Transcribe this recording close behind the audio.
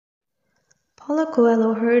Paulo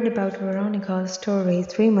Coelho heard about Veronika's story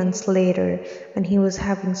 3 months later when he was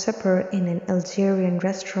having supper in an Algerian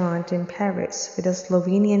restaurant in Paris with a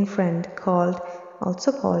Slovenian friend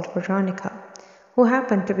also called Veronika, who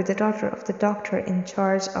happened to be the daughter of the doctor in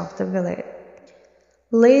charge of the village.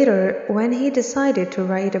 Later, when he decided to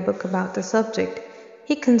write a book about the subject,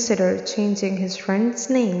 he considered changing his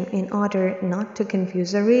friend's name in order not to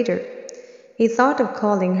confuse the reader. He thought of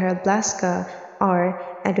calling her Blaska or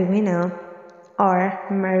Edwina or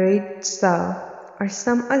Maritza or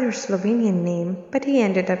some other Slovenian name, but he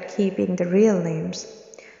ended up keeping the real names.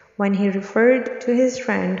 When he referred to his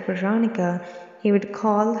friend Veronika, he would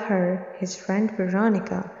call her his friend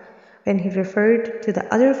Veronika. When he referred to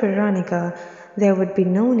the other Veronika, there would be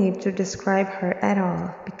no need to describe her at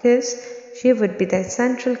all, because she would be the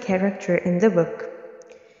central character in the book.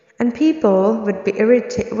 And people would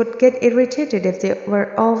get irritated if they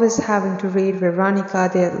were always having to read Veronika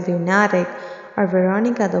the lunatic or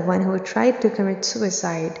Veronika the one who tried to commit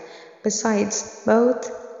suicide. Besides, both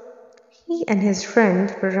he and his friend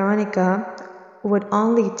Veronika would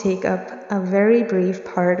only take up a very brief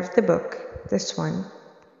part of the book, this one.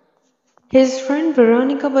 His friend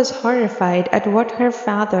Veronika was horrified at what her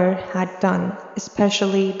father had done,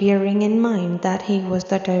 especially bearing in mind that he was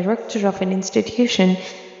the director of an institution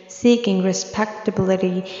seeking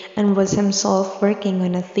respectability and was himself working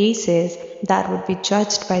on a thesis that would be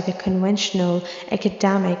judged by the conventional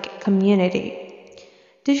academic community.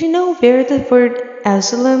 "Do you know where the word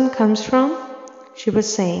asylum comes from?" she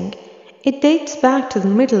was saying. "It dates back to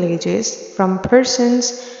the Middle Ages, from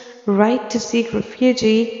persons' right to seek refuge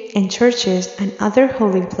in churches and other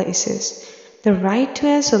holy places. The right to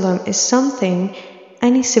asylum is something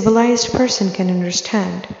any civilized person can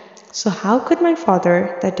understand. So how could my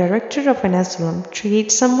father, the director of an asylum, treat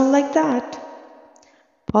someone like that?"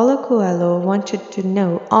 Paulo Coelho wanted to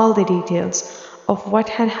know all the details of what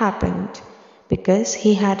had happened because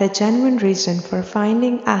he had a genuine reason for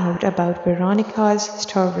finding out about Veronika's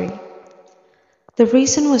story. The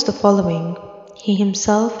reason was the following. He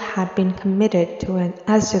himself had been committed to an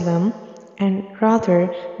asylum, and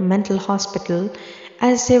rather mental hospital,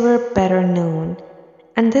 as they were better known,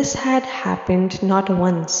 and this had happened not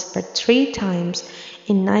once but 3 times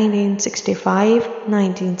in 1965,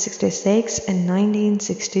 1966, and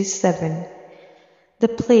 1967. The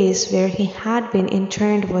place where he had been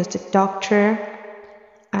interned was the Dr.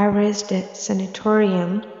 Ares de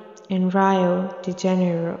Sanatorium in Rio de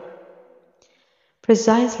Janeiro.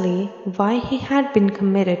 Precisely why he had been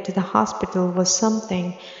committed to the hospital was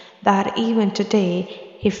something that even today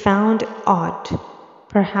he found odd.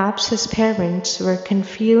 Perhaps his parents were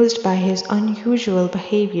confused by his unusual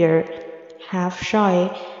behavior. Half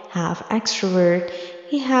shy, half extrovert,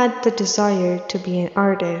 he had the desire to be an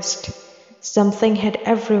artist. Something that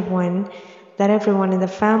everyone in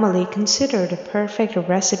the family considered a perfect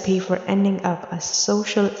recipe for ending up as a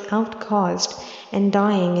social outcast and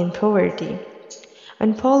dying in poverty.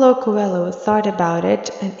 When Paulo Coelho thought about it,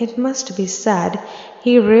 and it must be said,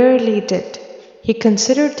 he rarely did, he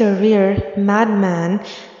considered the real madman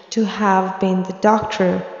to have been the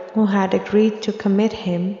doctor who had agreed to commit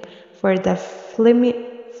him for the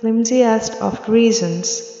flimsiest of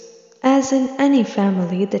reasons. As in any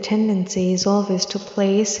family, the tendency is always to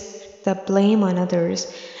place the blame on others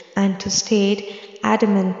and to state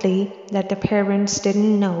adamantly that the parents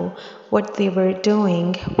didn't know what they were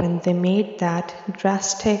doing when they made that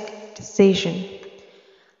drastic decision.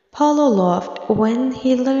 Paulo laughed when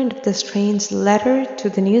he learned of the strange letter to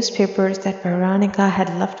the newspapers that Veronika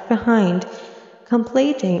had left behind,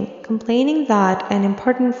 complaining that an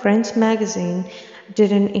important French magazine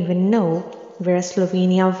didn't even know where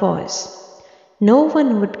Slovenia was. No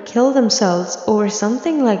one would kill themselves over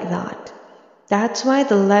something like that. That's why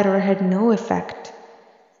the letter had no effect,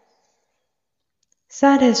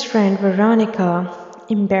 said his friend Veronika,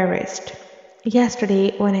 embarrassed.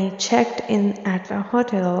 Yesterday, when I checked in at the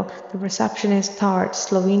hotel, the receptionist thought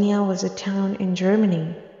Slovenia was a town in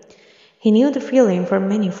Germany. He knew the feeling, for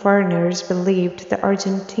many foreigners believed the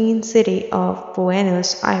Argentine city of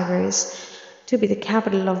Buenos Aires to be the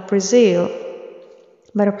capital of Brazil.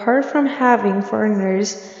 But apart from having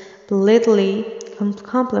foreigners blithely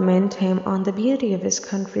compliment him on the beauty of his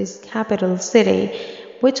country's capital city,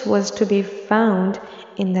 which was to be found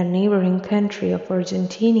in the neighboring country of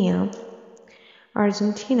Argentina,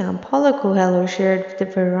 Paulo Coelho shared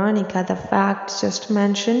with Veronika the fact just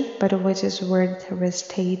mentioned, but which is worth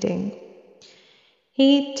restating.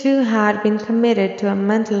 He too had been committed to a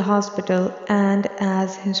mental hospital, and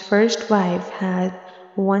as his first wife had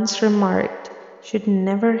once remarked, should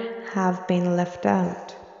never have been left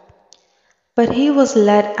out. But he was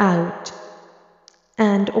let out.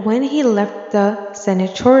 And when he left the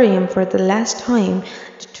sanatorium for the last time,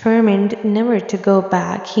 determined never to go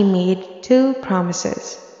back, he made two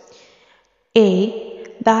promises. A.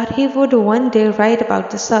 That he would one day write about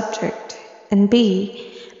the subject, and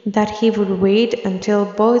B. That he would wait until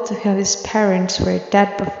both of his parents were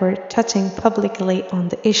dead before touching publicly on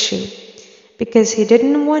the issue, because he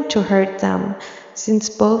didn't want to hurt them, since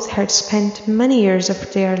both had spent many years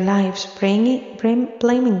of their lives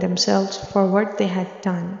blaming themselves for what they had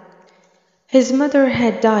done. His mother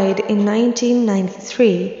had died in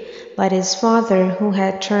 1993, but his father, who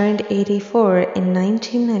had turned 84 in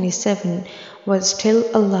 1997, was still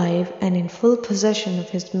alive and in full possession of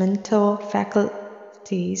his mental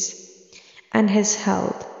faculties and his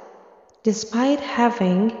health. Despite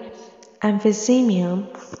having emphysema,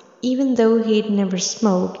 even though he'd never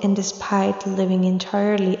smoked, and despite living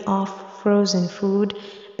entirely off frozen food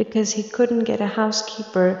because he couldn't get a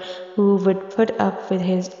housekeeper who would put up with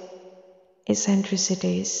his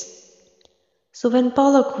eccentricities. So when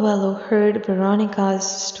Paulo Coelho heard Veronika's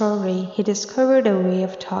story, he discovered a way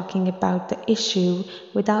of talking about the issue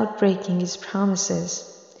without breaking his promises.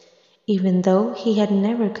 Even though he had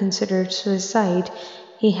never considered suicide,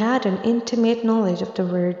 he had an intimate knowledge of the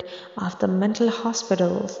world, of the mental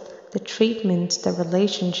hospitals, the treatments, the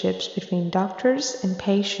relationships between doctors and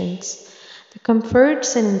patients, the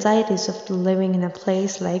comforts and anxieties of living in a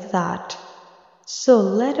place like that. So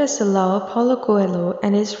let us allow Paulo Coelho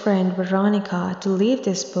and his friend Veronika to leave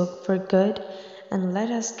this book for good, and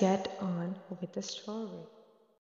let us get on with the story.